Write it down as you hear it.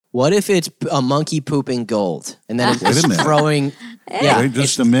What if it's a monkey pooping gold, and then Wait a it's minute. throwing? Wait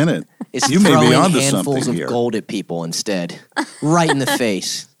just a minute. It's You may be throwing onto handfuls something of here. gold at people instead, right in the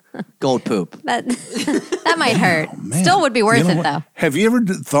face. Gold poop. That might hurt. Man, Still would be worth you know it, what? though. Have you ever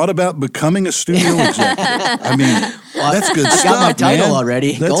thought about becoming a studio executive? I mean, that's good I stuff, got my title man.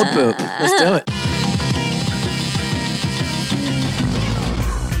 already. That's- Gold poop. Let's do it.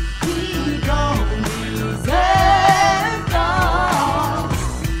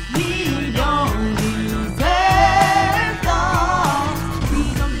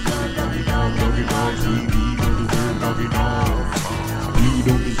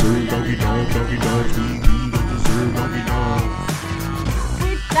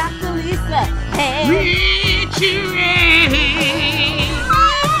 Dr. Lisa. Hey.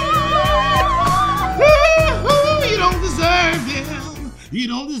 You don't deserve them. You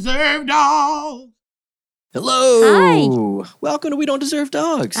don't deserve dogs. Hello. Welcome to We Don't Deserve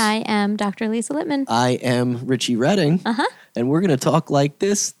Dogs. I am Dr. Lisa Littman. I am Richie Redding. Uh-huh. And we're going to talk like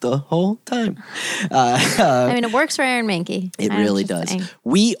this the whole time. I mean, it works for Aaron Mankey. It I was really just does. saying.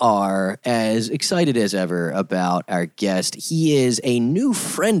 We are as excited as ever about our guest. He is a new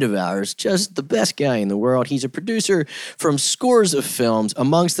friend of ours, just the best guy in the world. He's a producer from scores of films,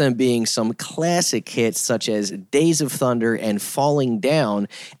 amongst them being some classic hits such as Days of Thunder and Falling Down,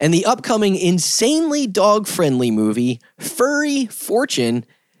 and the upcoming insanely dog-friendly movie, Furry Fortune.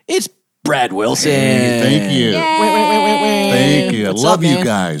 It's Brad Wilson. Hey, thank you. Thank you. What's I love up, you man?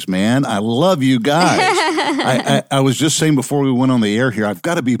 guys, man. I love you guys. I was just saying before we went on the air here, I've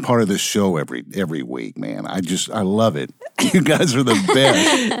got to be part of this show every week, man. I love it. You guys are the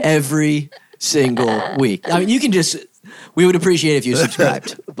best. Every single week. I mean, you can just, we would appreciate it if you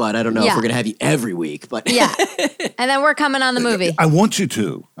subscribed, but I don't know if Yeah. we're going to have you every week. But Yeah. And then we're coming on the movie. I want you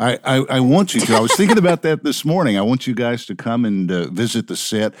to. I want you to. I was thinking about that this morning. I want you guys to come and visit the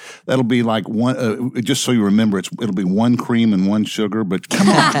set. That'll be like one. Just so you remember, it'll be one cream and one sugar. But come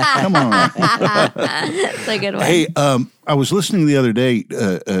on, come on. That's a good one. Hey, I was listening the other day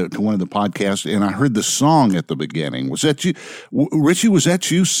to one of the podcasts, and I heard the song at the beginning. Was that you, Richie? Was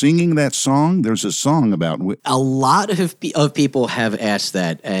that you singing that song? There's a song about. a lot of people have asked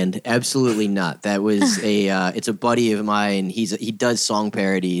that, and absolutely not. That was it's a buddy of mine. He does song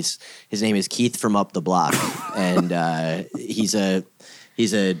parodies. His name is Keith from Up the Block, and he's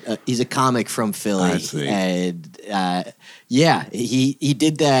a comic from Philly. I see. And yeah, he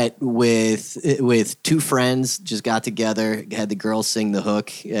did that with two friends. Just got together, had the girls sing the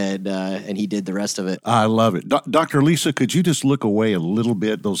hook, and he did the rest of it. I love it. Dr. Lisa, could you just look away a little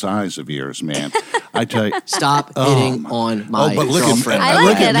bit? Those eyes of yours, man. I tell you. Stop Oh, hitting on my but look girlfriend. I like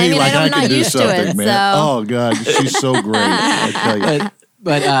look at it. I me mean, like I'm I not can do used to something, it, man. so- Oh God, she's so great. I tell you.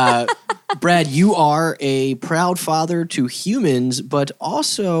 But Brad, you are a proud father to humans, but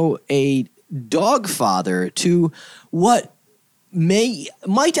also a dog father to what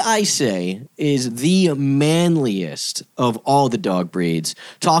might I say is the manliest of all the dog breeds.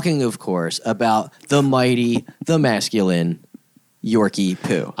 Talking, of course, about the mighty, the masculine Yorkie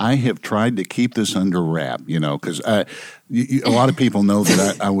Poo. I have tried to keep this under wrap, because a lot of people know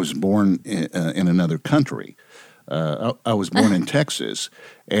that I was born in another country. I was born in Texas,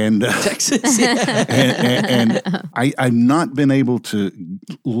 and Texas. Yeah. and I've not been able to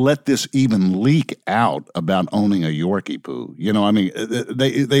let this even leak out about owning a Yorkie Poo. I mean,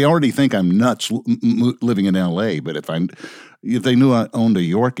 they already think I'm nuts living in L.A., but if they knew I owned a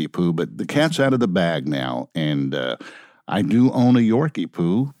Yorkie Poo, but the cat's out of the bag now, and I do own a Yorkie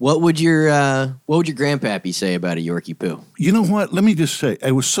Poo. What would your grandpappy say about a Yorkie Poo? You know what? Let me just say,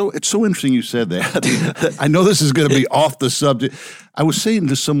 it's so interesting you said that. I know this is going to be off the subject. I was saying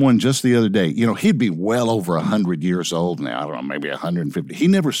to someone just the other day, he'd be well over 100 years old now. I don't know, maybe 150. He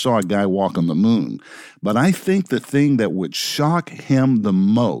never saw a guy walk on the moon. But I think the thing that would shock him the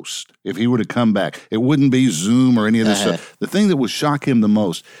most, if he were to come back, it wouldn't be Zoom or any of this stuff. The thing that would shock him the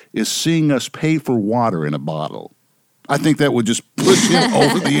most is seeing us pay for water in a bottle. I think that would just push him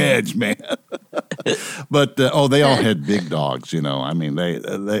over the edge, man. But they all had big dogs, I mean,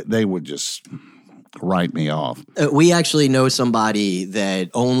 they would just write me off. We actually know somebody that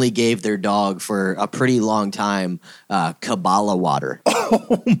only gave their dog for a pretty long time Kabbalah water.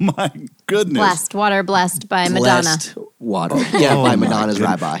 Oh my goodness! Blessed by Madonna. Blessed water. Yeah, by my Madonna's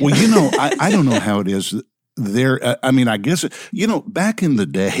goodness. rabbi. Well, I don't know how it is. I mean, I guess, back in the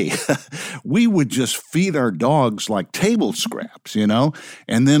day, we would just feed our dogs like table scraps,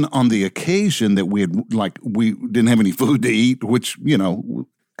 and then on the occasion that we didn't have any food to eat, which,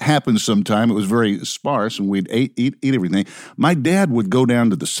 happens sometime, it was very sparse and we'd eat everything. My dad would go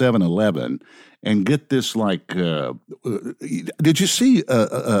down to the 7-Eleven and get this did you see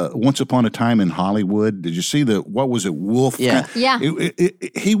Once Upon a Time in Hollywood? Did you see what was it, Wolf? Yeah. Yeah.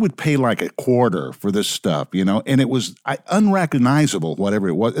 He would pay like a quarter for this stuff, and it was unrecognizable, whatever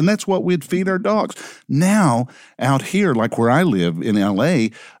it was. And that's what we'd feed our dogs. Now, out here, like where I live in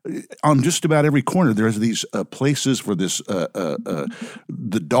L.A., on just about every corner, there's these places for this,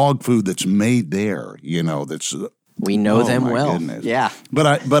 the dog food that's made there, that's... We know them my well. Goodness. Yeah.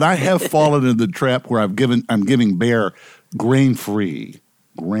 But I have fallen into the trap where I'm giving Bear grain-free.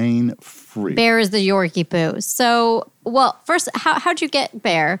 Grain-free. Bear is the Yorkie poo. So, well, first, how'd you get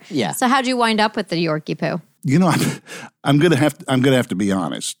Bear? Yeah. So how'd you wind up with the Yorkie poo? I'm gonna have to be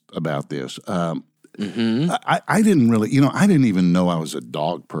honest about this. I didn't really, I didn't even know I was a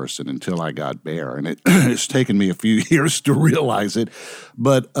dog person until I got Bear, and it's taken me a few years to realize it.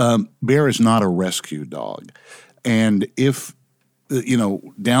 But Bear is not a rescue dog, and if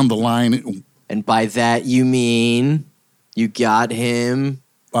down the line, And by that you mean you got him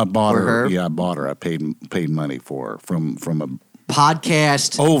I bought or her. her? Yeah, I bought her. I paid money for her from a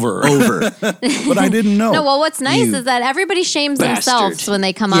podcast over. But I didn't know. No, well, what's nice You is that everybody shames bastard. themselves when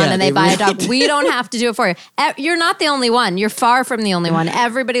they come on Yeah, and they they buy a really dog. We don't have to do it for you. You're not the only one. You're far from the only one. Mm-hmm.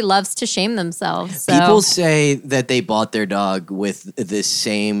 Everybody loves to shame themselves. So. People say that they bought their dog with this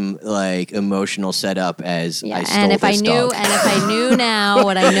same emotional setup as I stole and if this I knew, dog. and if I knew now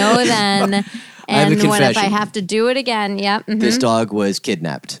what I know then, have a and when if I confession. have to do it again, yep. Mhm. This dog was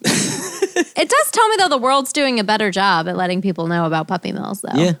kidnapped. It does tell me though the world's doing a better job at letting people know about puppy mills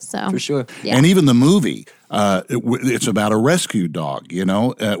though. Yeah, so for sure. Yeah. And even the movie, it's about a rescue dog.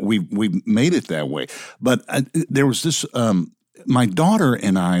 We made it that way. But there was this. My daughter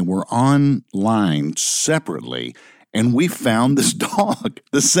and I were online separately, and we found this dog,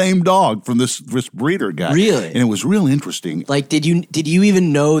 the same dog from this breeder guy. Really? And it was real interesting. Did you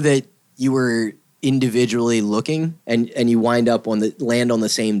even know that you were individually looking and you land on the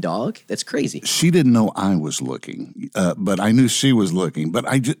same dog? That's crazy. She didn't know I was looking, but I knew she was looking. But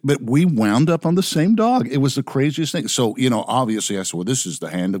we wound up on the same dog. It was the craziest thing. So obviously I said, well, this is the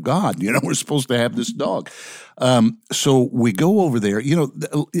hand of God. We're supposed to have this dog. So we go over there.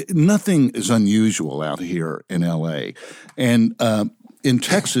 Nothing is unusual out here in L.A. And in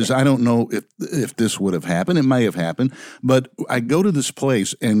Texas, I don't know if this would have happened. It may have happened. But I go to this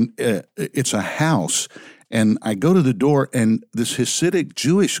place, and it's a house. And I go to the door, and this Hasidic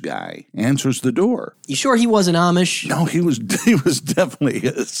Jewish guy answers the door. You sure he wasn't Amish? No, he was definitely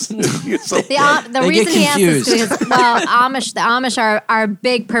his. So, The They reason get he asked is confused. because the Amish are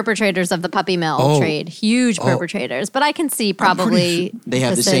big perpetrators of the puppy mill trade, huge perpetrators. But I can see probably They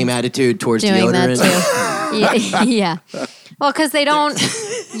have the Hasids same attitude towards doing deodorant. that too. yeah. Well, because they don't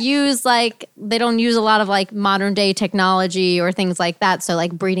use a lot of modern day technology or things like that. So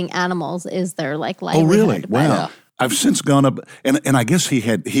breeding animals is their livelihood. oh, really? But- Wow. Yeah. I've since gone up, and I guess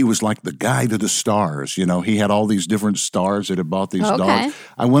he was like the guy to the stars. He had all these different stars that had bought these Okay. dogs.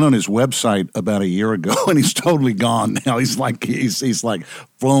 I went on his website about a year ago, and he's totally gone now. He's like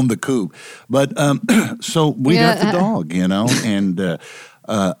flown the coop. But so we got the dog, and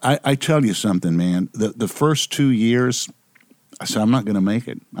I tell you something, man. The first 2 years, I said, I'm not going to make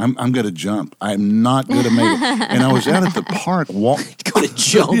it. I'm going to jump. I'm not going to make it. And I was out at the park. Go to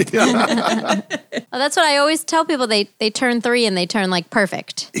jump. Well, that's what I always tell people. They turn 3 and they turn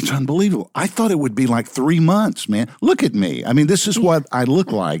perfect. It's unbelievable. I thought it would be 3 months, man. Look at me. I mean, this is what I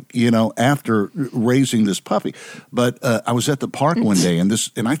look like, after raising this puppy. But I was at the park one day, and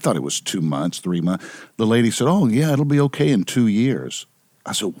I thought it was 2 months, 3 months. The lady said, "Oh, yeah, it'll be okay in 2 years."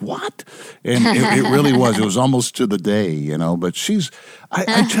 I said, "What?" And it really was. It was almost to the day, But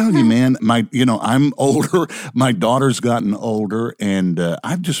I tell you, man, I'm older. My daughter's gotten older, and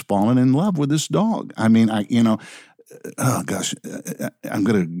I've just fallen in love with this dog. I mean, oh gosh, I'm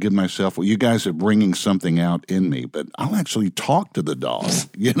going to give myself. Well, you guys are bringing something out in me, but I'll actually talk to the dog.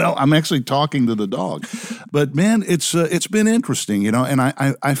 I'm actually talking to the dog. But man, it's been interesting, And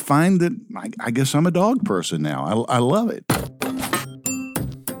I find that I guess I'm a dog person now. I love it.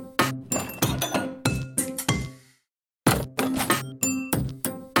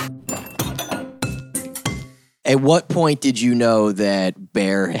 At what point did you know that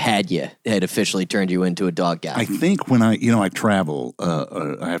Bear had officially turned you into a dog guy? I think when I travel,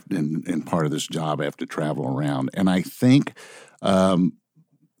 I have in part of this job, I have to travel around, and I think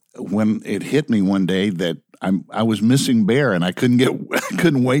when it hit me one day that I was missing Bear, and I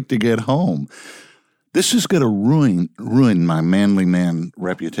couldn't wait to get home. This is going to ruin my manly man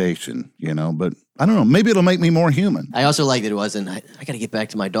reputation, But I don't know. Maybe it'll make me more human. I also like that it wasn't, I got to get back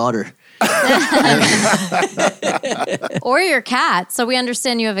to my daughter. Or your cat. So we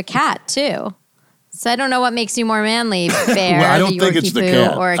understand you have a cat too. So I don't know what makes you more manly, bear, Well, I don't the think Yorkie it's the poo,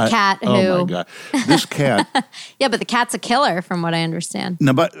 cat. or a cat who. Oh my God, this cat. Yeah, but the cat's a killer, from what I understand.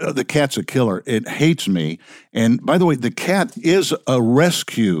 No, but the cat's a killer. It hates me. And by the way, the cat is a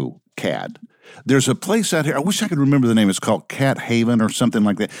rescue cat. There's a place out here. I wish I could remember the name. It's called Cat Haven or something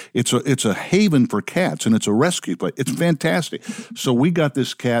like that. It's a haven for cats, and it's a rescue place. It's fantastic. So we got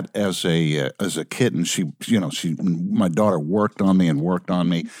this cat as a kitten. My daughter worked on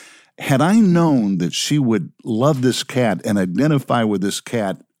me. Had I known that she would love this cat and identify with this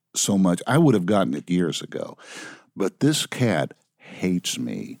cat so much, I would have gotten it years ago. But this cat hates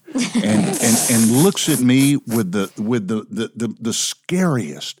me and looks at me with the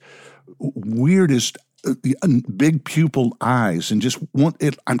scariest, weirdest, big pupil eyes, and just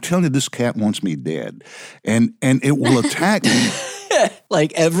I'm telling you, this cat wants me dead, and it will attack me.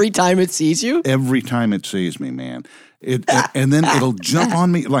 Like every time it sees you? Every time it sees me, man. And then it'll jump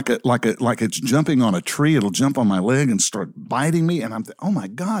on me like it's jumping on a tree. It'll jump on my leg and start biting me. And I'm oh my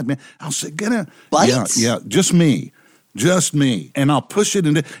God, man. I'll say, get it. Bites? Yeah, just me. And I'll push it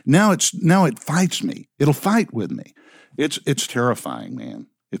into now it fights me. It'll fight with me. It's terrifying, man.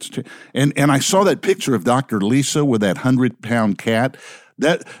 And I saw that picture of Dr. Lisa with that 100-pound cat.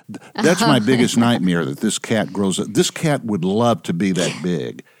 That's my biggest nightmare, that this cat grows up. This cat would love to be that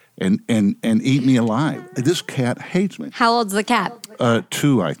big and eat me alive. This cat hates me. How old's the cat?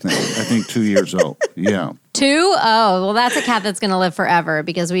 2, I think. I think 2 years old. Yeah. 2? Oh, well, that's a cat that's going to live forever,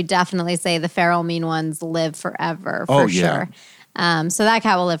 because we definitely say the feral mean ones live forever, for sure. So that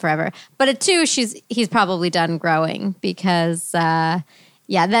cat will live forever. But at 2, he's probably done growing, because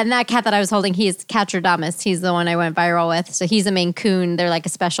then that cat that I was holding, he's Catchordamus. He's the one I went viral with. So he's a Maine Coon. They're like a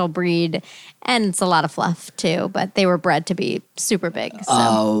special breed, and it's a lot of fluff too. But they were bred to be super big.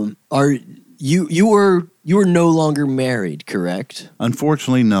 So. You were no longer married, correct?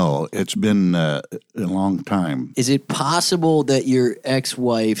 Unfortunately, no. It's been a long time. Is it possible that your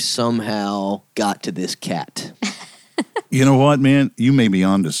ex-wife somehow got to this cat? You know what, man? You may be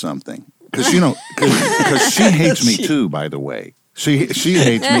onto something. Because she hates me too, by the way. She hates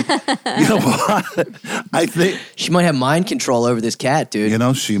me. You know what? I think she might have mind control over this cat, dude. You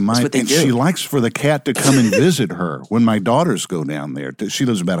know, she might. That's what they do. She likes for the cat to come and visit her when my daughters go down there. She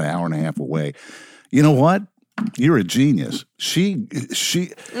lives about an hour and a half away. You know what? You're a genius. She.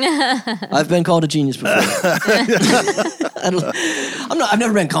 I've been called a genius before. I've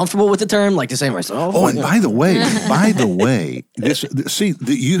never been comfortable with the term, like to say myself. Oh, and by the way,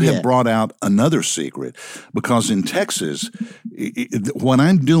 you have brought out another secret, because in Texas, what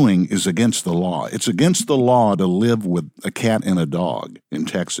I'm doing is against the law. It's against the law to live with a cat and a dog in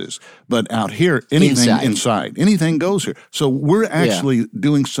Texas. But out here, anything inside anything goes here. So we're actually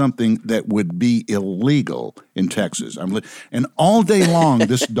doing something that would be illegal in Texas. And all day long,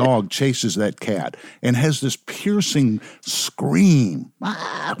 this dog chases that cat and has this piercing scream.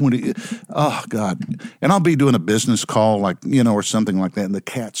 Oh, God. And I'll be doing a business call, or something like that, and the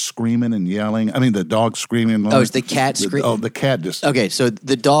cat's screaming and yelling. I mean, the dog's screaming. Oh, is the cat screaming? Oh, the cat just... Okay, so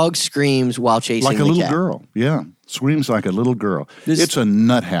the dog screams while chasing the cat. Like a little girl, yeah. Screams like a little girl. It's a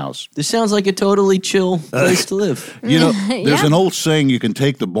nut house. This sounds like a totally chill place to live. There's an old saying, you can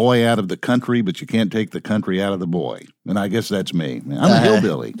take the boy out of the country, but you can't take the country out of the boy. And I guess that's me. I'm a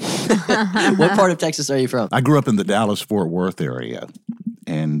hillbilly. What part of Texas are you from? I grew up in the Dallas-Fort Worth area.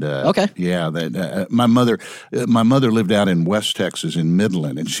 And okay, my mother lived out in West Texas in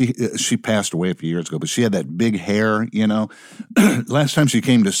Midland, and she passed away a few years ago. But she had that big hair, Last time she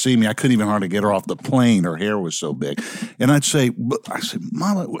came to see me, I couldn't even hardly get her off the plane. Her hair was so big, and I said,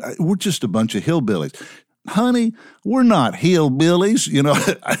 "Mama, we're just a bunch of hillbillies." Honey, we're not hillbillies.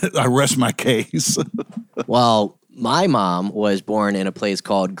 I rest my case. Well, my mom was born in a place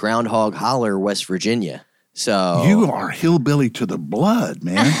called Groundhog Holler, West Virginia. So you are hillbilly to the blood,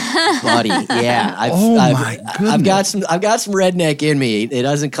 man, buddy. Yeah, my goodness. I've got some redneck in me. It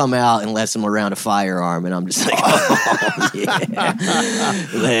doesn't come out unless I'm around a firearm, and I'm just like,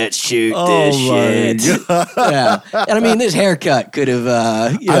 let's shoot this shit. Yeah, and I mean, this haircut could have, I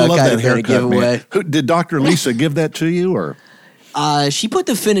love kind that of been a giveaway. Did Dr. Lisa give that to you, or? She put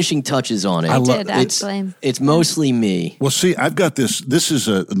the finishing touches on it. I did, actually. It's mostly me. Well, see, I've got this. This is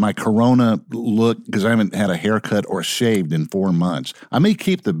my Corona look, because I haven't had a haircut or shaved in 4 months. I may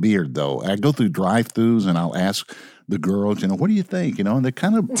keep the beard, though. I go through drive-thrus and I'll ask the girls, what do you think? And they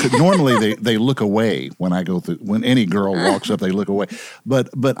kind of normally they look away when I go through. When any girl walks up, they look away. But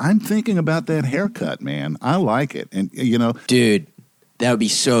I'm thinking about that haircut, man. I like it, and dude, that would be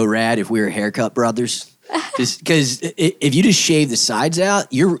so rad if we were haircut brothers. Because if you just shave the sides out,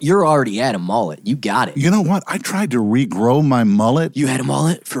 you're already at a mullet. You got it. You know what? I tried to regrow my mullet. You had a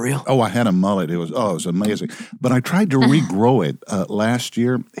mullet for real? Oh, I had a mullet. It was amazing. But I tried to regrow it last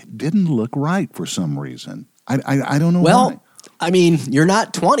year. It didn't look right for some reason. I don't know why. Well, I mean, you're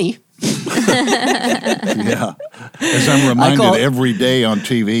not 20. Yeah. As I'm reminded every day on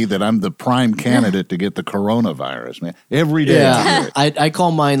TV that I'm the prime candidate to get the coronavirus, man. Every day. Yeah. I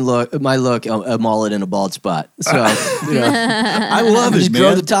call my look a mullet and a bald spot. So, I love it, just man.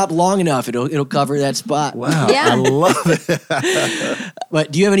 grow the top long enough, it'll cover that spot. Wow. Yeah. I love it.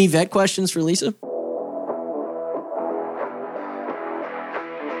 But do you have any vet questions for Lisa?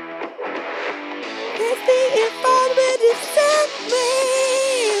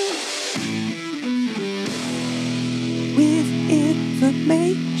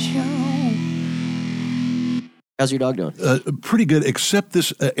 How's your dog doing? Pretty good, except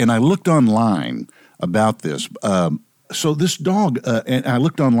this, and I looked online about this. So this dog, and I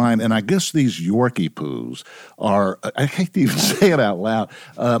looked online, and I guess these Yorkie poos are, I hate to even say it out loud,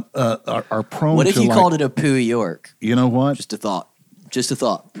 are prone to What if you called it a Poo York? You know what? Just a thought.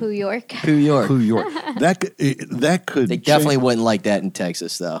 Poo York. Poo York. Poo York. That could They definitely wouldn't like that in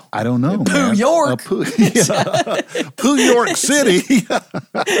Texas, though. I don't know, Poo man. York. Poo York City.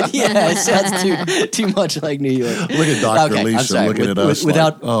 Yeah, it sounds too much like New York. Look at Dr. Okay, I'm Lisa sorry. looking at us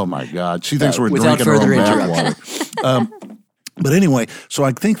Without, oh, my God. She thinks we're without drinking our own further bathwater. But anyway, so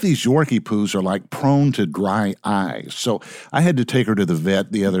I think these Yorkie poos are like prone to dry eyes. So I had to take her to the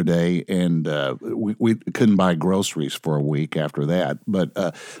vet the other day, and we couldn't buy groceries for a week after that. But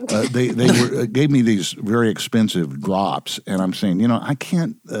they gave me these very expensive drops, and I'm saying, I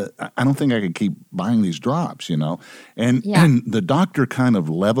can't. I don't think I could keep buying these drops, And the doctor kind of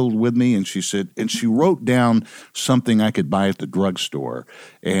leveled with me, and she said, and she wrote down something I could buy at the drugstore.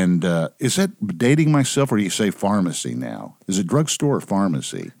 And is that dating myself, or do you say pharmacy now? Is it drugstore or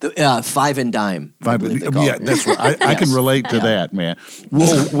pharmacy? Five and dime. Yeah, that's right. I can relate to that, man.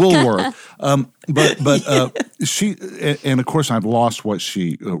 Woolworth. But she, and of course I've lost what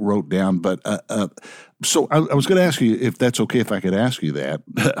she wrote down, but so I was going to ask you if that's okay if I could ask you that.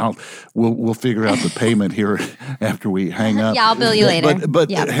 We'll figure out the payment here after we hang up. Yeah, I'll bill you later.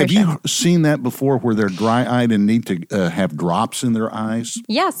 But yeah, have you seen that before, where they're dry-eyed and need to have drops in their eyes?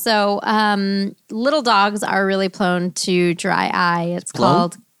 Yeah, so little dogs are really prone to dry eye. It's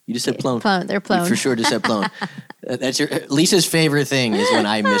called... You just said plone. They're plone. You for sure just said plone. That's Lisa's favorite thing is when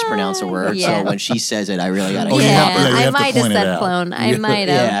I mispronounce a word. Yeah. So when she says it, I really got to you have to I might have point it said out. plone. I might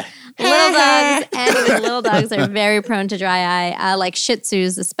have. Yeah. Little dogs are very prone to dry eye, like Shih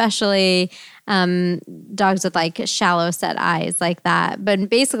Tzus especially. Dogs with like shallow set eyes like that. But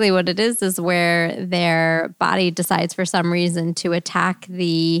basically what it is where their body decides for some reason to attack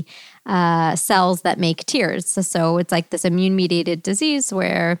the cells that make tears. So it's like this immune-mediated disease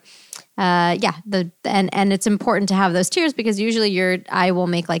where and it's important to have those tears because usually your eye will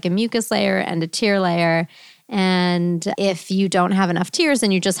make like a mucus layer and a tear layer. And if you don't have enough tears,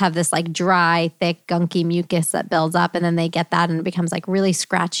 then you just have this like dry, thick, gunky mucus that builds up, and then they get that and it becomes like really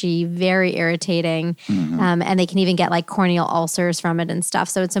scratchy, very irritating. Mm-hmm. And they can even get like corneal ulcers from it and stuff.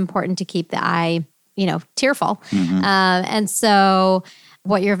 So it's important to keep the eye, tearful. Mm-hmm. And so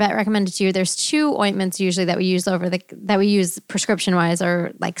what your vet recommended to you, there's 2 ointments usually that we use prescription wise,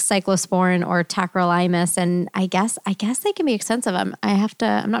 or like cyclosporin or tacrolimus. And I guess they can be expensive. I'm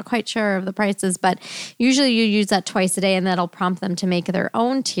not quite sure of the prices, but usually you use that twice a day and that'll prompt them to make their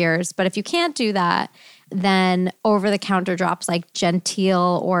own tears. But if you can't do that, then over-the-counter drops like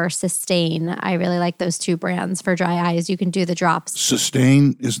Genteel or Sustain. I really like those 2 brands for dry eyes. You can do the drops.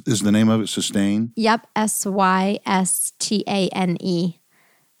 Sustain is the name of it, Sustain? Yep, Systane.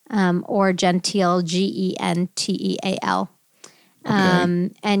 Or Genteel, Genteal. Okay.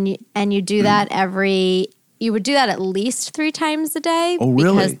 And you do that you would do that at least 3 times a day. Oh,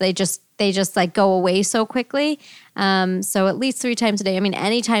 really? Because they just like go away so quickly. So at least 3 times a day. I mean,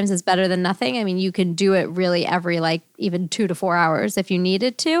 any times is better than nothing. I mean, you can do it really every like even 2 to 4 hours if you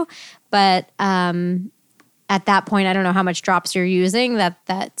needed to. But at that point, I don't know how much drops you're using,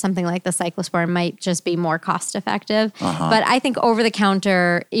 that something like the cyclosporin might just be more cost effective. Uh-huh. But I think over the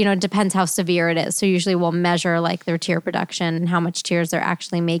counter, it depends how severe it is. So usually we'll measure like their tear production and how much tears they're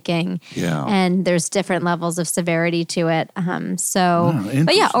actually making. Yeah. And there's different levels of severity to it.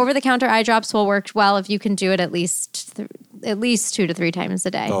 But yeah, over the counter eye drops will work well if you can do it at least 2 to 3 times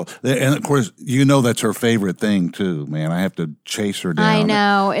a day. Oh, and of course, that's her favorite thing too, man. I have to chase her down. I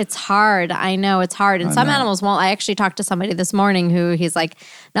know. It's hard. And some animals animals won't. I actually talked to somebody this morning who he's like,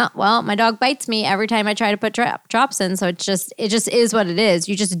 no, well, my dog bites me every time I try to put drops in. So it just is what it is.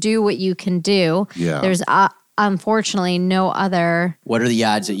 You just do what you can do. Yeah. There's unfortunately no other. What are the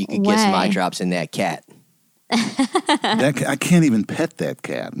odds that you could get some eye drops in that cat? I can't even pet that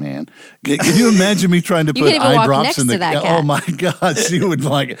cat, man. Can you imagine me trying to put eye drops in the cat? Oh my God, she would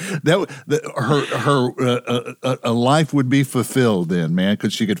like it. Her life would be fulfilled then, man,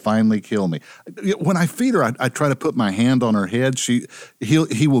 because she could finally kill me. When I feed her, I try to put my hand on her head.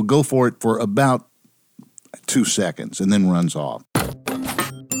 He will go for it for about 2 seconds and then runs off.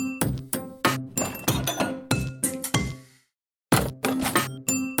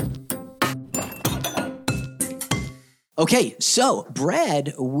 Okay, so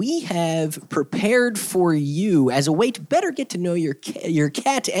Brad, we have prepared for you as a way to better get to know your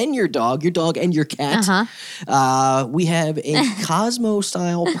cat and your dog and your cat. We have a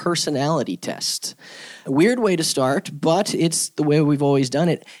Cosmo-style personality test. A weird way to start, but it's the way we've always done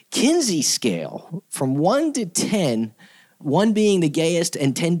it. Kinsey scale from 1 to 10, 1 being the gayest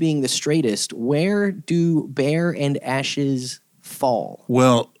and 10 being the straightest. Where do Bear and Ash's fall?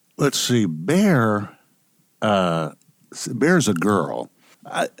 Well, let's see. Bear's a girl.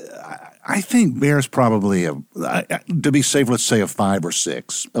 I think Bear's probably to be safe, let's say a 5 or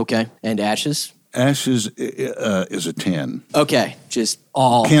 6. Okay, and Ash's? Ash's is a 10. Okay, just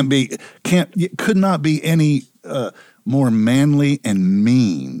all. Could not be any more manly and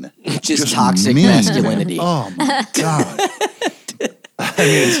mean. Just toxic mean. masculinity. Oh my God. I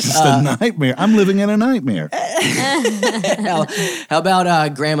mean, it's just a nightmare. I'm living in a nightmare. How about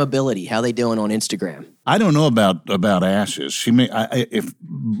Grammability? How they doing on Instagram? I don't know about Ash's.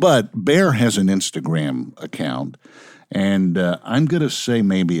 But Bear has an Instagram account, and I'm going to say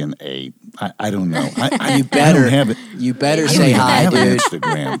maybe an 8. I don't know. I don't have it. You better say hi, dude.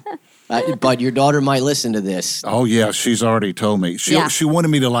 Instagram. But your daughter might listen to this. Oh yeah, she's already told me. She wanted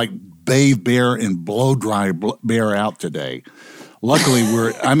me to like bathe Bear and blow dry Bear out today. Luckily,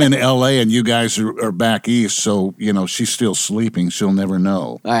 I'm in L.A. and you guys are back east, so, she's still sleeping. She'll never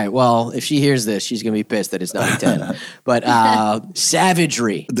know. All right, well, if she hears this, she's going to be pissed that it's not a 10. But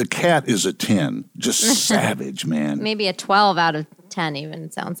savagery. The cat is a 10. Just savage, man. Maybe a 12 out of 10 even,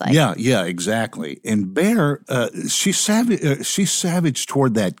 it sounds like. Yeah, exactly. And Bear, she's savage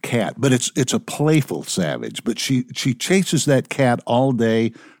toward that cat, but it's a playful savage. But she chases that cat all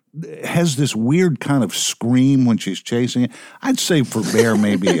day, has this weird kind of scream when she's chasing it. I'd say for Bear,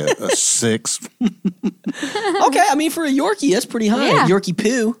 maybe a 6. Okay, I mean, for a Yorkie, that's pretty high. Yeah. Yorkie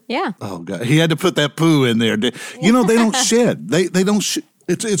poo. Yeah. Oh, God. He had to put that poo in there. They don't shed. They don't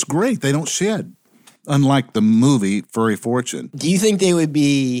it's great. They don't shed. Unlike the movie Furry Fortune. Do you think they would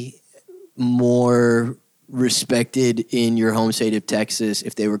be more respected in your home state of Texas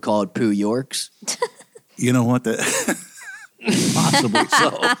if they were called Poo Yorks? You know what? Possibly so.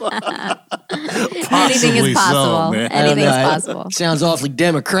 Anything is possible. Man. Anything is possible. Sounds awfully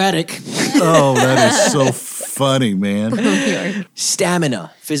democratic. Oh, that is so funny, man.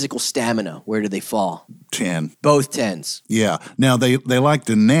 Stamina, physical stamina. Where do they fall? 10. Both 10s. Yeah. Now they like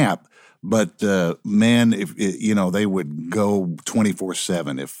to nap, but man, if they would go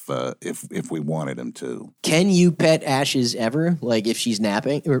 24/7 if we wanted them to. Can you pet Ash's ever? Like if she's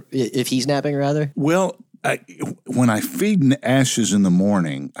napping, or if he's napping, rather? Well, when I feed Ash's in the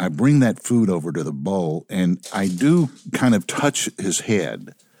morning, I bring that food over to the bowl, and I do kind of touch his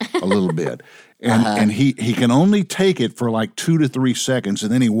head a little bit. And he can only take it for like 2 to 3 seconds,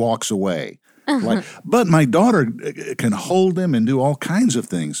 and then he walks away. But my daughter can hold him and do all kinds of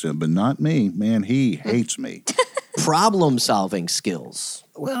things to him, but not me. Man, he hates me. Problem-solving skills.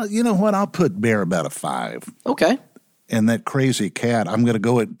 Well, you know what? I'll put Bear about a 5. Okay. And that crazy cat, I'm going to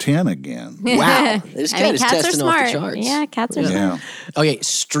go at 10 again. Wow. This cat is cats are testing off smart. the charts. Yeah, cats are smart. Okay,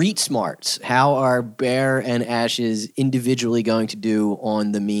 street smarts. How are Bear and Ash's individually going to do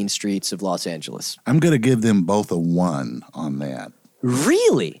on the mean streets of Los Angeles? I'm going to give them both a 1 on that.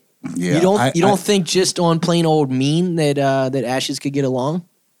 Really? Yeah. You don't think just on plain old mean that Ash's could get along?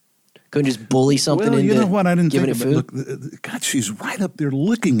 Couldn't just bully something into you know what? I didn't giving think it of food? it. Look, God, she's right up there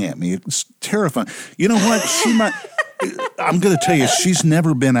looking at me. It's terrifying. You know what? She might. I'm going to tell you, she's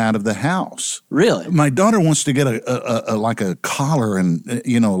never been out of the house. Really? My daughter wants to get a collar and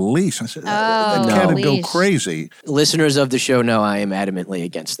a leash. I said, that cat would go crazy. Listeners of the show know I am adamantly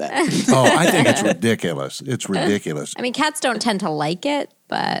against that. Oh, I think it's ridiculous. It's ridiculous. I mean, cats don't tend to like it,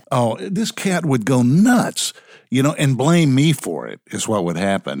 but this cat would go nuts, and blame me for it is what would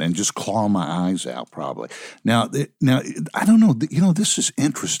happen, and just claw my eyes out probably. Now, I don't know. This is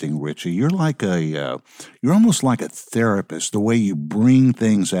interesting, Richie. You're you're almost like a therapist. The way you bring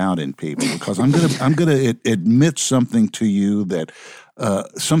things out in people, because I'm gonna admit something to you that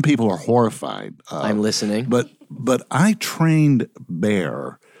some people are horrified. I'm listening. But I trained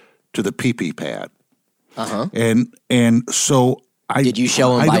Bear to the pee-pee pad. Uh-huh. And so did you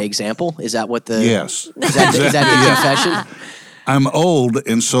show him by example? Is that what the Yes. Is that the confession? I'm old,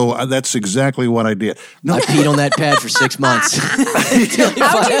 and so that's exactly what I did. No, I peed on that pad for 6 months.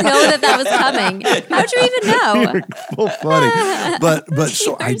 how'd you know that was coming? How'd you even know? so funny. But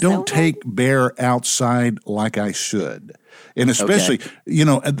so I You're don't so take Bear outside like I should. And especially,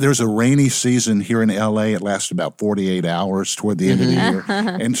 there's a rainy season here in LA. It lasts about 48 hours toward the end of the year.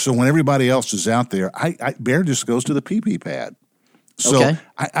 And so when everybody else is out there, Bear just goes to the pee-pee pad. So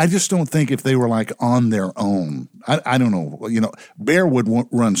I just don't think if they were like on their own, I don't know. Bear would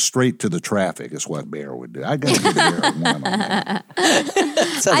run straight to the traffic is what Bear would do. I got to give Bear a one on that.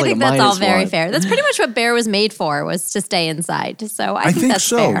 I think that's all very fair. That's pretty much what Bear was made for, was to stay inside. So I think that's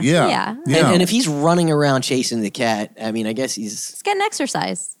so. fair. Yeah. And if he's running around chasing the cat, I mean, I guess he's getting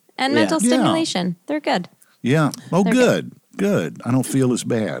exercise and mental stimulation. They're good. Yeah. Oh, good. Good. I don't feel as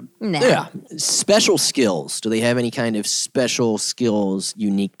bad. Nah. Yeah. Special skills. Do they have any kind of special skills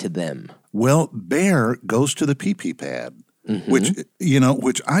unique to them? Well, Bear goes to the pee-pee pad,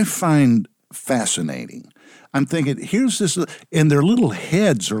 which I find fascinating. I'm thinking, here's this, and their little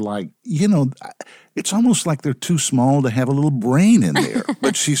heads are like, it's almost like they're too small to have a little brain in there.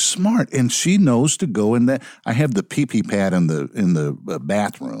 But she's smart, and she knows to go in that. I have the pee-pee pad in the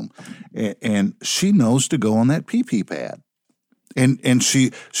bathroom, and she knows to go on that pee-pee pad. And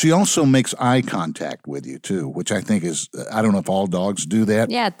she also makes eye contact with you too, which I think is, I don't know if all dogs do that.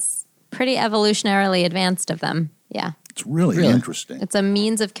 Yeah, it's pretty evolutionarily advanced of them. Yeah. It's really interesting. It's a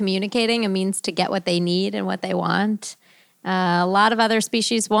means of communicating, a means to get what they need and what they want. A lot of other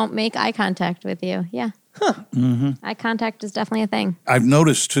species won't make eye contact with you. Yeah. Huh. Mm-hmm. Eye contact is definitely a thing. I've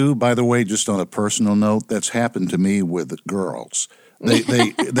noticed too, by the way, just on a personal note, that's happened to me with girls.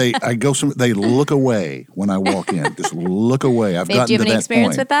 They look away when I walk in. Just look away. I've gotten to that point. Do you have any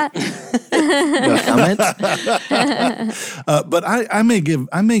experience with that? No comment? But I may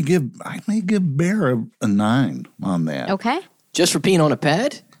give Bear a 9 on that. Okay. Just for peeing on a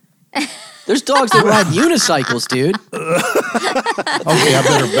pad? There's dogs that ride unicycles, dude. Okay, I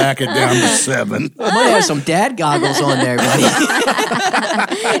better back it down to 7. I might have some dad goggles on there, buddy.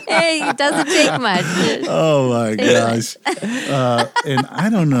 Hey, it doesn't take much. Oh my gosh! And I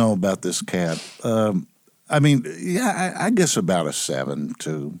don't know about this cat. I mean, I guess about a 7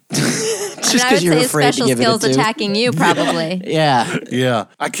 too. Just because you're afraid to give it a 2. Special skills attacking you, probably. Yeah.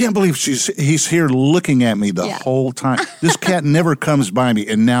 I can't believe he's here looking at me the whole time. This cat never comes by me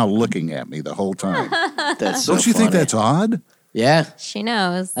and now looking at me the whole time. That's Don't you think that's odd? Yeah. She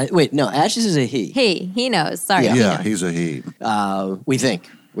knows. Wait, no, Ashes is a he. He knows. Sorry. Yeah, he's a he. We think.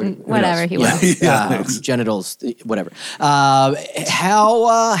 Whatever he will. Genitals, whatever.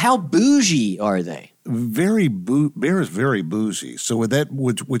 How bougie are they? Bear is very bougie. So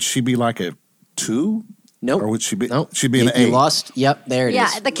would she be like a 2? Nope. Or would she be? Nope. She'd be an 8. You lost. Yep, there it is.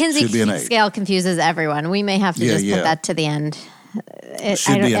 Yeah, the Kinsey scale confuses everyone. We may have to just put that to the end.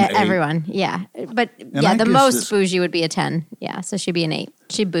 Should be an 8. Everyone, yeah. But the most bougie would be a 10. Yeah, so she'd be an 8.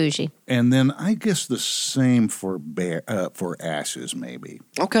 She'd bougie. And then I guess the same for Ashes, maybe.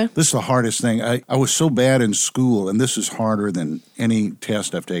 Okay. This is the hardest thing. I was so bad in school, and this is harder than any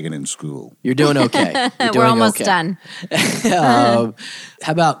test I've taken in school. You're doing okay. We're almost done. How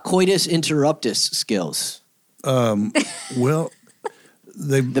about coitus interruptus skills? Well,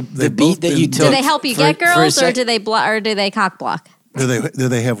 the beat that you took. Do they help you get girls, or do they cock block? Do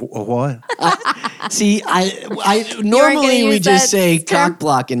they have a what? See, I normally we just say cock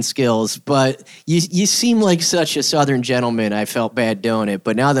blocking skills, but you seem like such a Southern gentleman. I felt bad doing it,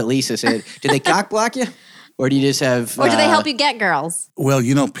 but now that Lisa said, do they cock block you, or do you just have? Or do they help you get girls? Well,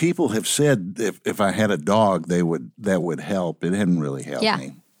 people have said if I had a dog, that would help. It hadn't really helped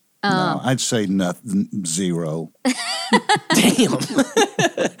me. No, I'd say nothing, 0. Damn.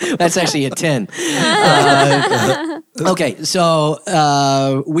 That's actually a 10. Okay,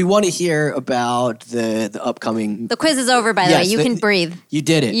 so we want to hear about the upcoming... The quiz is over, by the way. You can breathe. You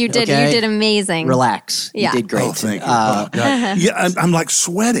did it. You did. Okay? You did amazing. Relax. Yeah. You did great. Oh, thank you. Oh, God. Yeah, I'm like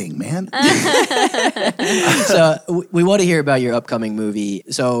sweating, man. So we want to hear about your upcoming movie.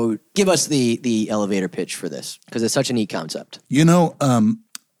 So give us the elevator pitch for this, because it's such a neat concept.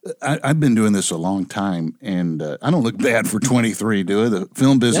 I've been doing this a long time, and I don't look bad for 23, do I? The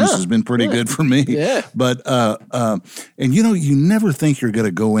film business has been pretty good for me. Yeah. But, and you never think you're going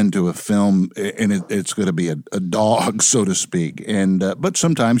to go into a film and it's going to be a dog, so to speak. And, but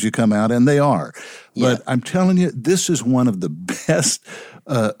sometimes you come out and they are. Yeah. But I'm telling you, this is one of the best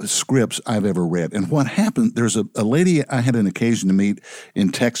scripts I've ever read. And what happened, there's a lady I had an occasion to meet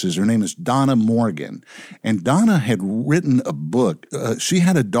in Texas. Her name is Donna Morgan. And Donna had written a book. She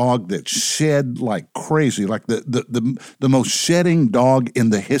had a dog that shed like crazy, like the most shedding dog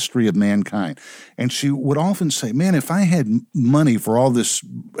in the history of mankind. And she would often say, man, if I had money for all this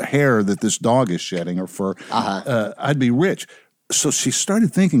hair that this dog is shedding or fur, I'd be rich. So she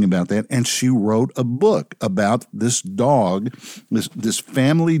started thinking about that, and she wrote a book about this dog, this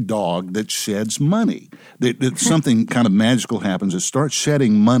family dog that sheds money. That something kind of magical happens. It starts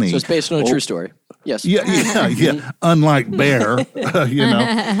shedding money. So it's based on a true story. Yes. Yeah. Unlike Bear,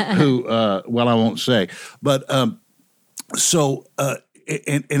 who, well, I won't say. But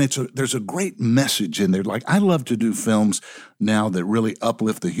there's a great message in there. Like, I love to do films now that really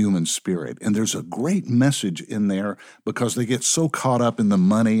uplift the human spirit. And there's a great message in there because they get so caught up in the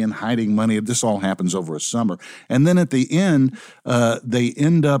money and hiding money. This all happens over a summer. And then at the end, they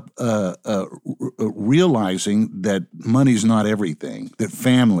end up realizing that money's not everything, that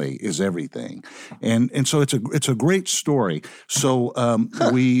family is everything. And so it's a great story. So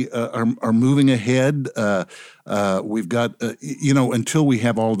we are moving ahead. We've got, until we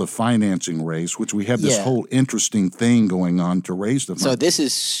have all the financing raised, which we have this whole interesting thing going on to raise the money. So this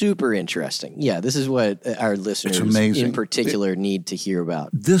is super interesting. Yeah, this is what our listeners in particular need to hear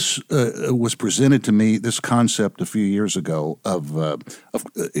about. This was presented to me, this concept a few years ago of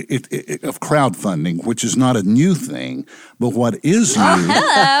crowdfunding, which is not a new thing, but what is new.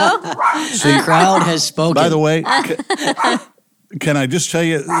 Hello. See, the crowd has spoken. By the way, can I just tell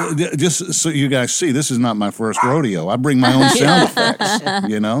you, just so you guys see, this is not my first rodeo. I bring my own sound effects,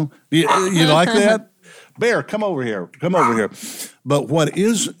 You like that? Bear, come over here. But what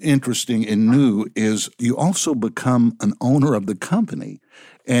is interesting and new is you also become an owner of the company.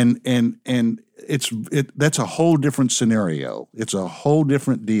 And that's a whole different scenario. It's a whole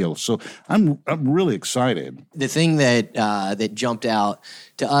different deal. So I'm really excited. The thing that jumped out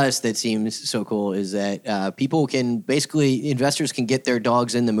to us that seems so cool is that investors can get their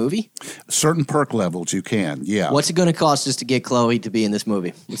dogs in the movie. Certain perk levels you can, yeah. What's it going to cost us to get Chloe to be in this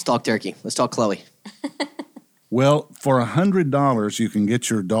movie? Let's talk turkey. Let's talk Chloe. Well, for $100, you can get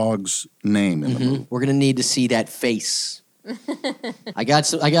your dog's name in the movie. We're going to need to see that face. I got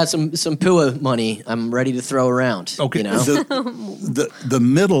some PUA money I'm ready to throw around. Okay, the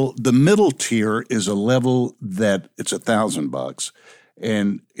middle tier is a level that it's $1,000,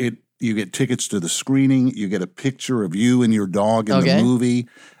 and you get tickets to the screening. You get a picture of you and your dog in the movie.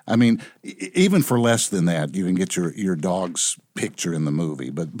 I mean, even for less than that, you can get your dog's picture in the movie.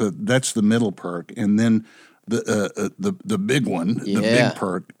 But that's the middle perk, and then the big one, the big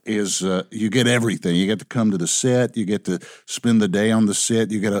perk is you get everything. You get to come to the set. You get to spend the day on the set.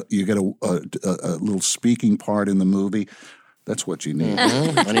 You get a little speaking part in the movie. That's what you need.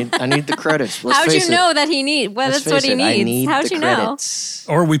 I need the credits. How'd you know that he needs? Well, that's what he needs. How'd you know?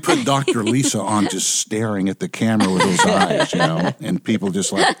 Or we put Dr. Lisa on just staring at the camera with those eyes, and people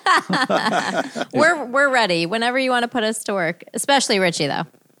just like. We're ready whenever you want to put us to work, especially Richie though.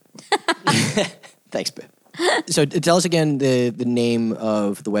 Thanks, babe. So tell us again the name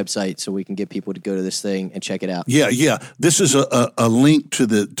of the website so we can get people to go to this thing and check it out. Yeah. This is a link to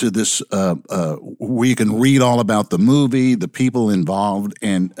this where you can read all about the movie, the people involved,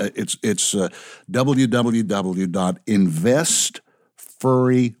 and it's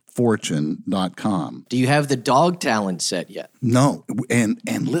www.investfurryfortune.com. Do you have the dog talent set yet? No, and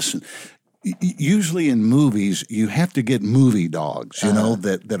listen. Usually in movies, you have to get movie dogs,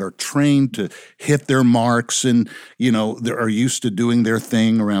 that are trained to hit their marks and, they are used to doing their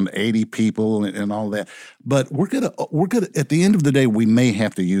thing around 80 people and all that. But we're gonna at the end of the day, we may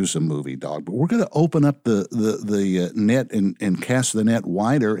have to use a movie dog, but we're gonna open up the net and cast the net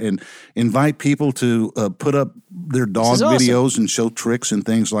wider and invite people to put up their dog videos and show tricks and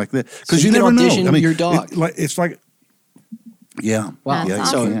things like that. Because you never know. I mean, your dog. It's like. Yeah. Wow. Yeah,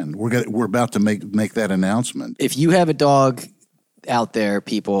 awesome. We're about to make that announcement. If you have a dog out there,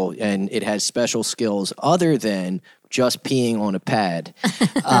 people, and it has special skills other than just peeing on a pad.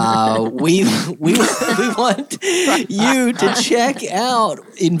 We want you to check out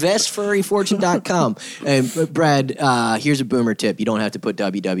investfurryfortune.com. And Brad, here's a boomer tip. You don't have to put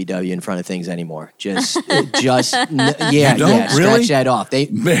www in front of things anymore. Just Really? scratch that off.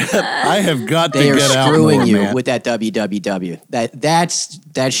 Man, I have got to They are get out screwing more, you man. with that www.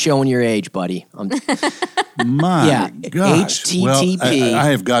 That's showing your age, buddy. My gosh. HTTP Well, I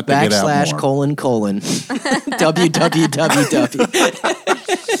have got to get out more. /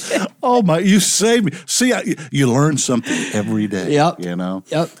 www. Oh my! You saved me. See, you learn something every day. Yep. You know.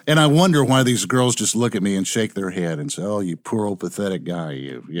 Yep. And I wonder why these girls just look at me and shake their head and say, "Oh, you poor old pathetic guy,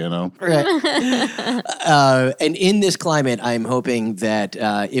 you." You know. Right. And in this climate, I'm hoping that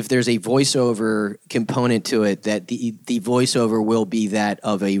if there's a voiceover component to it, that the voiceover will be that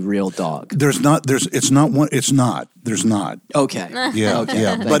of a real dog. There's not. There's not. Okay. Yeah. Okay.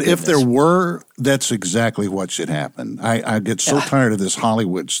 Yeah. Thank But if there goodness. were, that's exactly what should happen. I get so tired of this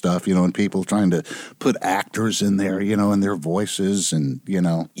Hollywood stuff, you know, and people trying to put actors in there, you know, and their voices, and you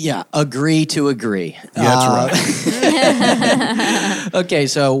know. Yeah, agree to agree. That's right. Okay,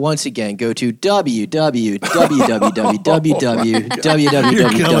 so once again, go to www. You're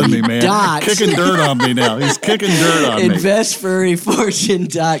killing me, man. Kicking dirt on me now. He's kicking dirt on me.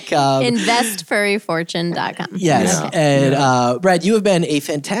 investfurryfortune.com. Investfurryfortune.com. Yes. Yeah. And Brad, you have been a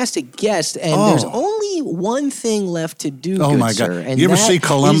fantastic guest, and Oh. there's only one thing left to do, Oh good my sir, God! and You ever that see is-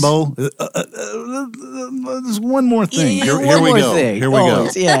 Columbo? There's one more thing. Yeah, Here one we more go. thing. Here we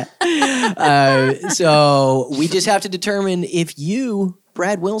Always, go. Yeah. So we just have to determine if you,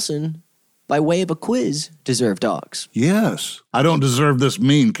 Brad Wilson, by way of a quiz, deserve dogs. Yes, I don't deserve this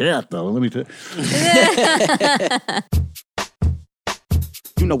mean cat, though. Let me tell you.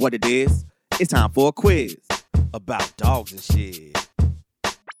 You know what it is. It's time for a quiz about dogs and shit.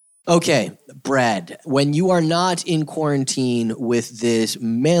 Okay, Brad, when you are not in quarantine with this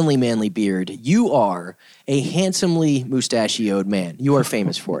manly beard, you are a handsomely mustachioed man. You are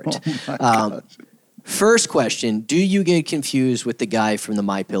famous for it. First question, do you get confused with the guy from the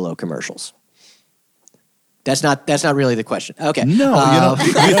MyPillow commercials? That's not really the question. Okay. No, you know,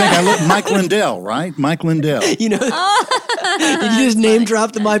 you think I look Mike Lindell, right? Mike Lindell. You know, did you just name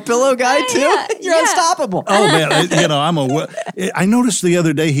drop the MyPillow guy too? Yeah, You're yeah. unstoppable. Oh man, you know I noticed the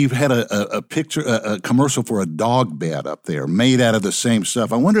other day he had a picture, a commercial for a dog bed up there, made out of the same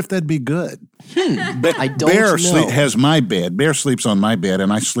stuff. I wonder if that'd be good. I don't Bear know. has my bed. Bear sleeps on my bed,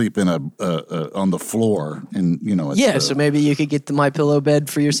 and I sleep in on the floor. And you know, Yeah, so maybe you could get the MyPillow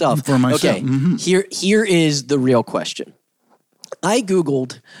bed for yourself. For myself. Okay, Mhm. here is the real question. I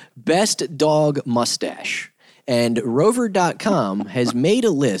Googled best dog mustache, and Rover.com has made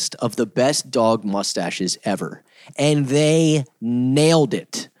a list of the best dog mustaches ever, and they nailed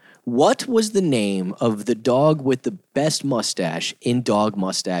it. What was the name of the dog with the best mustache in dog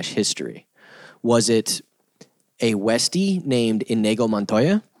mustache history? Was it a Westie named Inigo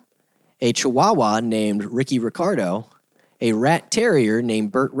Montoya, a Chihuahua named Ricky Ricardo, a Rat Terrier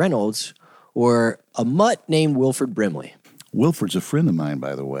named Burt Reynolds, or a mutt named Wilford Brimley? Wilford's a friend of mine,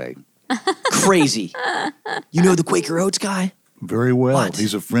 by the way. Crazy. You know the Quaker Oats guy? Very well. What?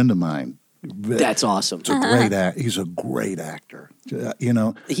 He's a friend of mine. That's awesome. It's a great He's a great actor. You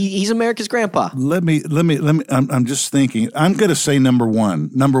know, He's America's grandpa. let me. I'm just thinking. I'm going to say number one.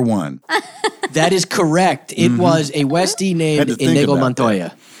 Number one. That is correct. It was a Westie Had named to think Inigo about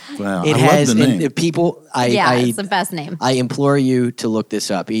Montoya. Wow, It I has love the name. people. It's the best name. I implore you to look this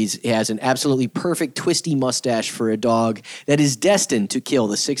up. He has an absolutely perfect twisty mustache for a dog that is destined to kill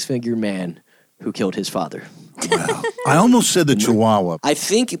the six-figure man who killed his father. Wow. I almost said the Chihuahua. I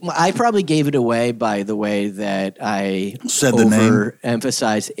think I probably gave it away by the way that I Said the name?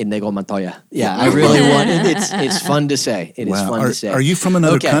 overemphasized Inigo Montoya. Yeah, I really wanted. It's fun to say. It is Wow. fun to say. Are you from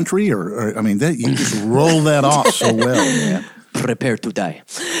another Okay. country, or I mean, you just roll that off so well, man. Prepare to die.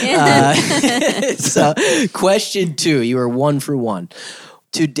 So, question 2. You are 1 for 1.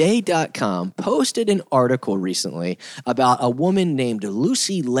 Today.com posted an article recently about a woman named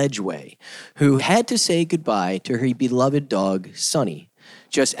Lucy Ledgway who had to say goodbye to her beloved dog, Sonny.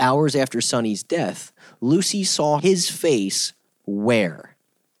 Just hours after Sonny's death, Lucy saw his face where?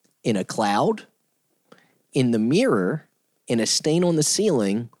 In a cloud? In the mirror? In a stain on the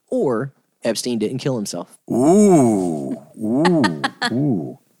ceiling? Or Epstein didn't kill himself? Ooh.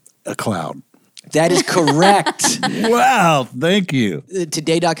 A cloud. That is correct. Wow. Thank you.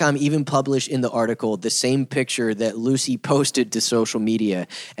 Today.com even published in the article the same picture that Lucy posted to social media.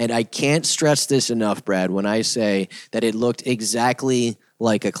 And I can't stress this enough, Brad, when I say that it looked exactly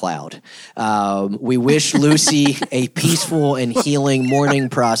like a cloud. We wish Lucy a peaceful and healing mourning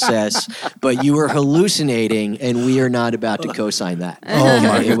process, but you were hallucinating, and we are not about to co-sign that. Oh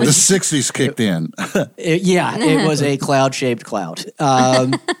my It God. was- The 60s kicked in. it was a cloud-shaped cloud.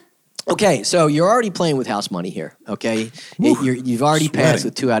 Okay, so you're already playing with house money here, okay? You've already passed Sweating.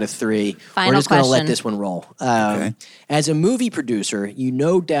 with 2 out of 3. Final We're just going to let question. this one roll. Okay. As a movie producer, you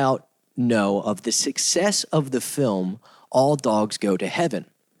no doubt know of the success of the film All Dogs Go to Heaven.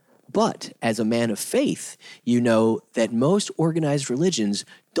 But as a man of faith, you know that most organized religions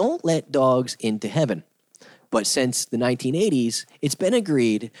don't let dogs into heaven. But since the 1980s, it's been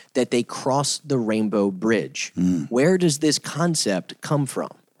agreed that they cross the Rainbow Bridge. Where does this concept come from?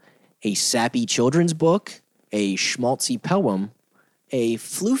 A sappy children's book, a schmaltzy poem, a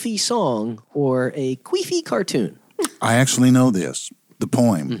floofy song, or a queefy cartoon? I actually know this. The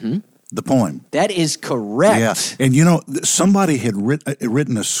poem. The poem. That is correct. Yeah, and somebody had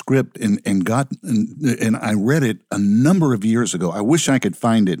written a script and I read it a number of years ago. I wish I could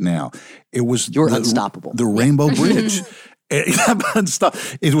find it now. It was You're unstoppable. The Rainbow Bridge.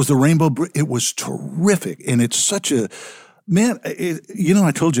 It was the Rainbow Bridge. It was terrific, and it's such a man.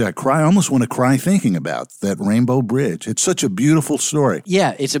 I told you I cry. I almost want to cry thinking about that Rainbow Bridge. It's such a beautiful story.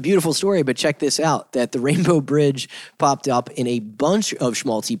 Yeah, it's a beautiful story, but check this out, that the Rainbow Bridge popped up in a bunch of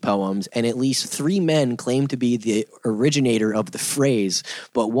schmaltzy poems, and at least 3 men claim to be the originator of the phrase,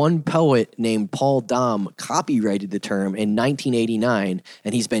 but one poet named Paul Dom copyrighted the term in 1989,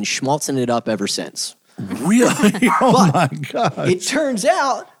 and he's been schmaltzing it up ever since. Really? Oh my God! It turns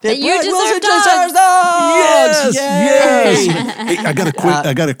out that you Brett deserve Wilson dogs. deserves dogs! Yes, Yay! yes. Hey, I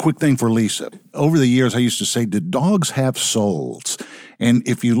got a quick thing for Lisa. Over the years, I used to say, "Did dogs have souls?" And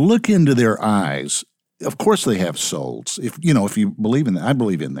if you look into their eyes, of course they have souls. If you believe in that, I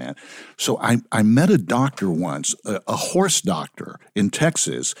believe in that. So I met a doctor once, a horse doctor in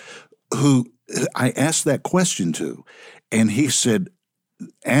Texas, who I asked that question to, and he said,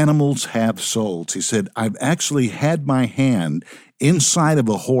 animals have souls. He said, I've actually had my hand inside of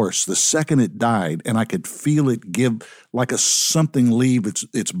a horse the second it died, and I could feel it give like something leave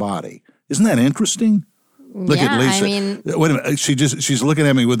its body. Isn't that interesting? Look at Yeah, Lisa. I mean- Wait a minute. She's looking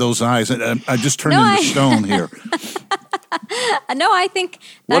at me with those eyes. And I just turned into stone here. No, I think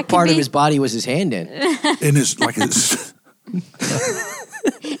that What could part be of his body was his hand in? And it's like it's.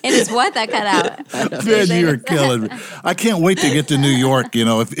 It is what that cut out. Man, you're killing me. I can't wait to get to New York,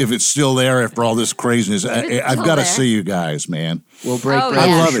 if it's still there after all this craziness. I've still got to there. see you guys, man. We'll break Oh, bread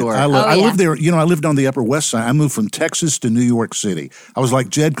yeah. I love for sure. it. I yeah. lived there. I lived on the Upper West Side. I moved from Texas to New York City. I was like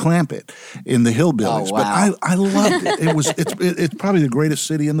Jed Clampett in the Hillbillies. Oh, wow. But I loved it. It's probably the greatest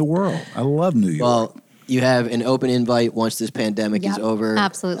city in the world. I love New York. Well, you have an open invite once this pandemic is Yep, over.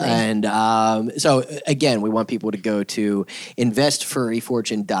 absolutely. And so, again, we want people to go to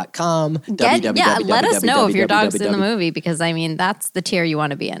investfurryfortune.com. Let us know if your dog's in the movie, because that's the tier you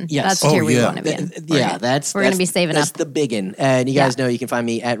want to be in. Yes. That's the Oh, tier we yeah. want to be in. We're gonna be saving that's up. the biggin. And you guys Yeah. know you can find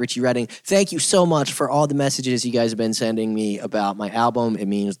me at Richie Redding. Thank you so much for all the messages you guys have been sending me about my album. It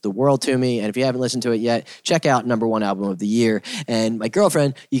means the world to me. And if you haven't listened to it yet, check out #1 album of the year. And my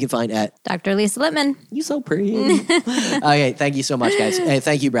girlfriend, you can find at Dr. Lisa Littman. You So Pretty. Okay, thank you so much, guys. Hey,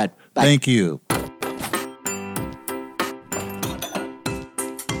 thank you, Brad. Bye. Thank you.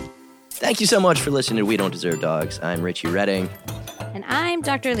 Thank you so much for listening to We Don't Deserve Dogs. I'm Richie Redding. And I'm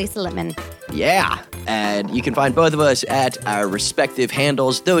Dr. Lisa Littman. Yeah. And you can find both of us at our respective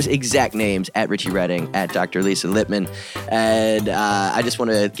handles, those exact names, at Richie Redding, at Dr. Lisa Littman. And I just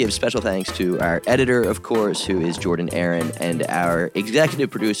want to give special thanks to our editor, of course, who is Jordan Aaron, and our executive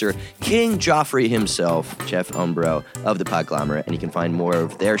producer, King Joffrey himself, Jeff Umbro of The Podglomerate. And you can find more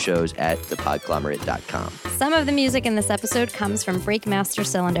of their shows at thepodglomerate.com. Some of the music in this episode comes from Breakmaster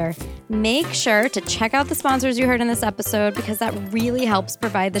Cylinder. Make sure to check out the sponsors you heard in this episode, because that really helps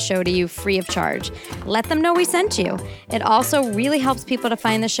provide the show to you free of charge. Let them know we sent you. It also really helps people to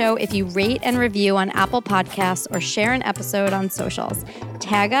find the show if you rate and review on Apple Podcasts or share an episode on socials.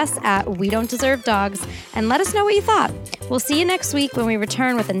 Tag us at We Don't Deserve Dogs and let us know what you thought. We'll see you next week when we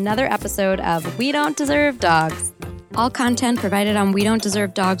return with another episode of We Don't Deserve Dogs. All content provided on We Don't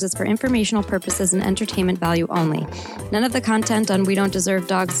Deserve Dogs is for informational purposes and entertainment value only. None of the content on We Don't Deserve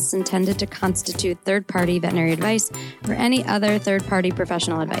Dogs is intended to constitute third-party veterinary advice or any other third-party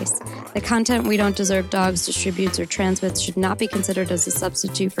professional advice. The content We Don't Deserve Dogs distributes or transmits should not be considered as a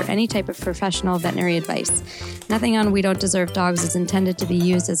substitute for any type of professional veterinary advice. Nothing on We Don't Deserve Dogs is intended to be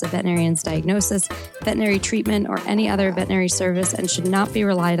used as a veterinarian's diagnosis, veterinary treatment, or any other veterinary service, and should not be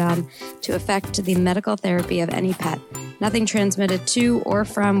relied on to affect the medical therapy of any pet. Nothing transmitted to or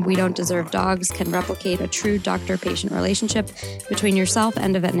from We Don't Deserve Dogs can replicate a true doctor-patient relationship between yourself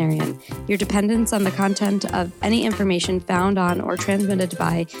and a veterinarian. Your dependence on the content of any information found on or transmitted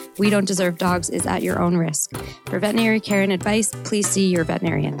by We Don't Deserve Dogs is at your own risk. For veterinary care and advice, please see your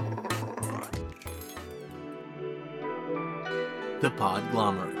veterinarian. The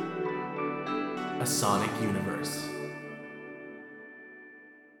Podglomerate, a sonic universe.